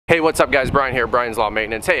Hey, what's up guys? Brian here, Brian's Law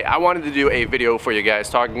Maintenance. Hey, I wanted to do a video for you guys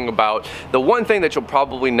talking about the one thing that you'll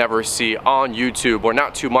probably never see on YouTube, or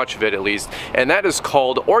not too much of it at least, and that is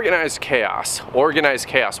called organized chaos. Organized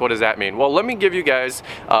chaos, what does that mean? Well, let me give you guys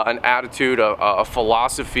an attitude, a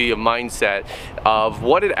philosophy, a mindset of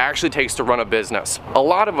what it actually takes to run a business. A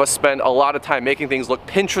lot of us spend a lot of time making things look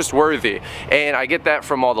Pinterest worthy, and I get that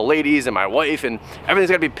from all the ladies and my wife, and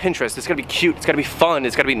everything's gotta be Pinterest, it's gotta be cute, it's gotta be fun,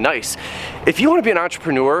 it's gotta be nice. If you wanna be an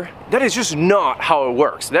entrepreneur, that is just not how it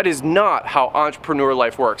works. That is not how entrepreneur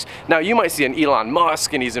life works. Now you might see an Elon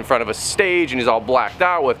Musk and he's in front of a stage and he's all blacked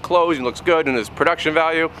out with clothes and looks good and his production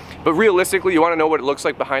value, but realistically you want to know what it looks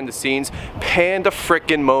like behind the scenes?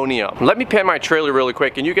 Panda-frickin-monium. Let me pan my trailer really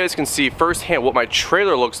quick and you guys can see firsthand what my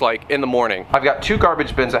trailer looks like in the morning. I've got 2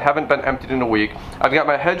 garbage bins that haven't been emptied in a week. I've got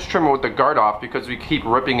my hedge trimmer with the guard off because we keep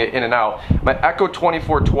ripping it in and out. My Echo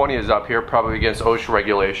 2420 is up here, probably against OSHA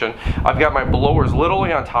regulation. I've got my blowers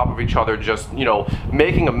literally on top of each other, just, you know,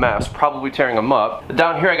 making a mess, probably tearing them up.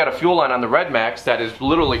 Down here I got a fuel line on the Red Max that is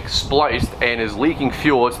literally spliced and is leaking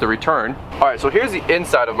fuel. It's the return. Alright, so here's the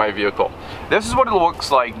inside of my vehicle. This is what it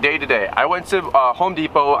looks like day to day. I went to Home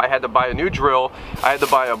Depot, I had to buy a new drill, I had to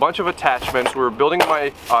buy a bunch of attachments, we were building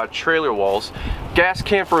my trailer walls, gas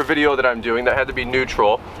can for a video that I'm doing that had to be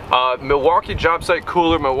neutral, Milwaukee job site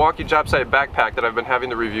cooler, Milwaukee job site backpack that I've been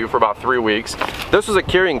having to review for about 3 weeks. This was a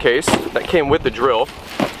carrying case that came with the drill.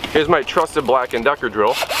 Here's my trusted Black & Decker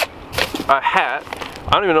drill. A hat.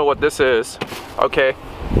 I don't even know what this is. Okay,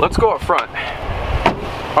 let's go up front.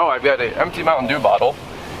 Oh, I've got an empty Mountain Dew bottle.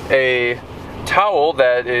 A towel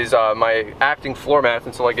that is my acting floor mat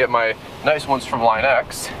until I get my nice ones from Line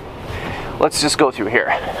X. Let's just go through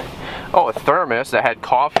here. Oh, a thermos that had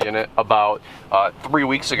coffee in it about 3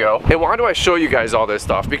 weeks ago. And why do I show you guys all this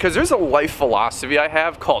stuff? Because there's a life philosophy I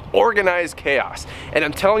have called organized chaos. And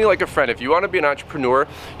I'm telling you like a friend, if you want to be an entrepreneur,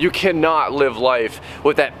 you cannot live life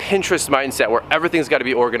with that Pinterest mindset where everything's got to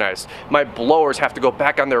be organized. My blowers have to go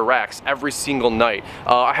back on their racks every single night.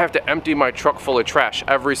 I have to empty my truck full of trash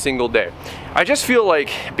every single day. I just feel like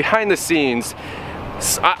behind the scenes,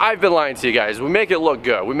 I've been lying to you guys. We make it look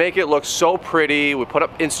good. We make it look so pretty. We put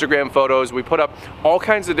up Instagram photos. We put up all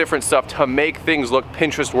kinds of different stuff to make things look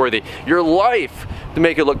Pinterest worthy. Your life to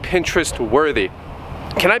make it look Pinterest worthy.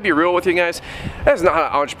 Can I be real with you guys? That's not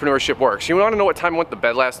how entrepreneurship works. You want to know what time I went to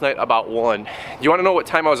bed last night? About 1. You want to know what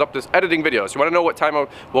time I was up editing videos? You want to know what time I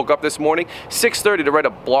woke up this morning? 6:30 to write a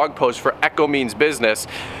blog post for Echo Means Business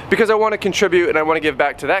because I want to contribute and I want to give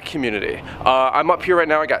back to that community. I'm up here right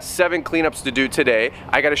now. I got 7 cleanups to do today.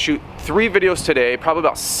 I got to shoot 3 videos today, probably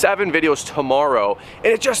about 7 videos tomorrow, and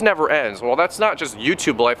it just never ends. Well, that's not just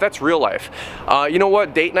YouTube life, that's real life. You know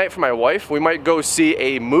what? Date night for my wife. We might go see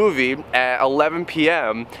a movie at 11 p.m.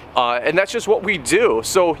 And that's just what we do.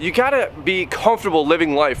 So you gotta be comfortable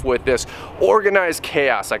living life with this organized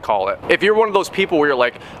chaos, I call it. If you're one of those people where you're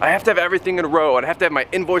like, I have to have everything in a row and I have to have my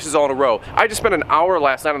invoices all in a row. I just spent an hour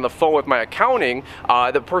last night on the phone with my accounting,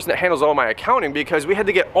 the person that handles all my accounting, because we had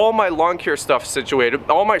to get all my lawn care stuff situated,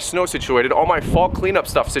 all my snow situated, all my fall cleanup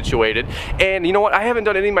stuff situated. And you know what? I haven't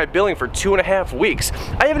done any of my billing for 2.5 weeks.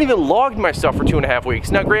 I haven't even logged my stuff for 2.5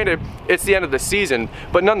 weeks. Now granted, it's the end of the season,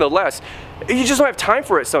 but nonetheless, you just don't have time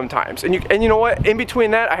for it sometimes. And you know what? In between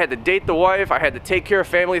that, I had to date the wife, I had to take care of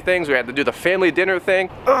family things, we had to do the family dinner thing.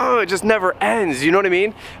 It just never ends, you know what I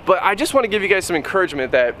mean? But I just want to give you guys some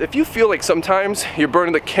encouragement that if you feel like sometimes you're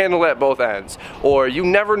burning the candle at both ends, or you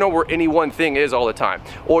never know where any one thing is all the time,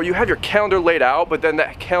 or you have your calendar laid out, but then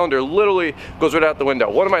that calendar literally goes right out the window.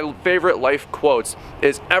 One of my favorite life quotes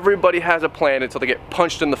is, everybody has a plan until they get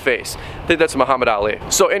punched in the face. I think that's Muhammad Ali.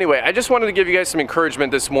 So anyway, I just wanted to give you guys some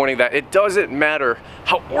encouragement this morning that it doesn't matter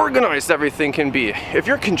how organized everything can be. If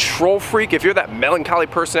you're a control freak, if you're that melancholy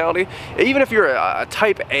personality, even if you're a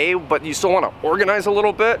type A but you still want to organize a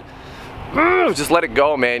little bit, just let it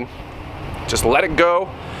go, man. Just let it go.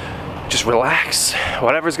 Just relax.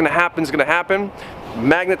 Whatever's gonna happen is gonna happen.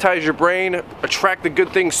 Magnetize your brain, attract the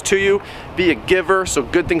good things to you, be a giver so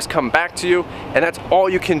good things come back to you, and that's all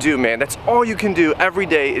you can do, man. That's all you can do every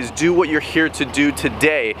day, is do what you're here to do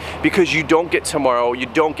today, because you don't get tomorrow, you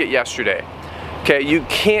don't get yesterday. Okay, you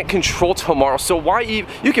can't control tomorrow, so why even,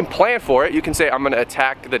 you can plan for it, you can say I'm gonna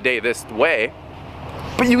attack the day this way,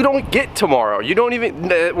 but you don't get tomorrow. You don't even,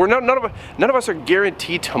 none of us are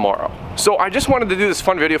guaranteed tomorrow. So I just wanted to do this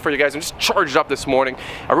fun video for you guys. I'm just charged up this morning.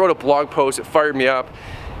 I wrote a blog post, it fired me up.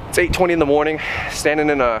 It's 8:20 in the morning,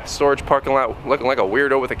 standing in a storage parking lot looking like a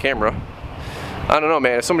weirdo with a camera. I don't know,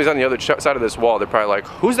 man, if somebody's on the other side of this wall, they're probably like,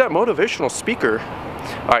 who's that motivational speaker?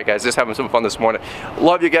 Alright guys, just having some fun this morning.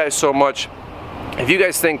 Love you guys so much. If you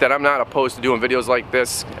guys think that I'm not opposed to doing videos like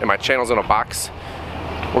this and my channel's in a box,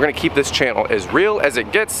 We're gonna keep this channel as real as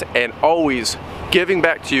it gets and always giving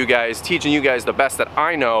back to you guys, teaching you guys the best that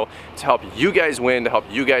I know to help you guys win, to help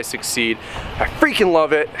you guys succeed. I freaking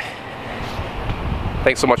love it.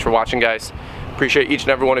 Thanks so much for watching, guys. Appreciate each and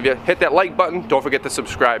every one of you. Hit that like button. Don't forget to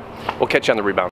subscribe. We'll catch you on the rebound.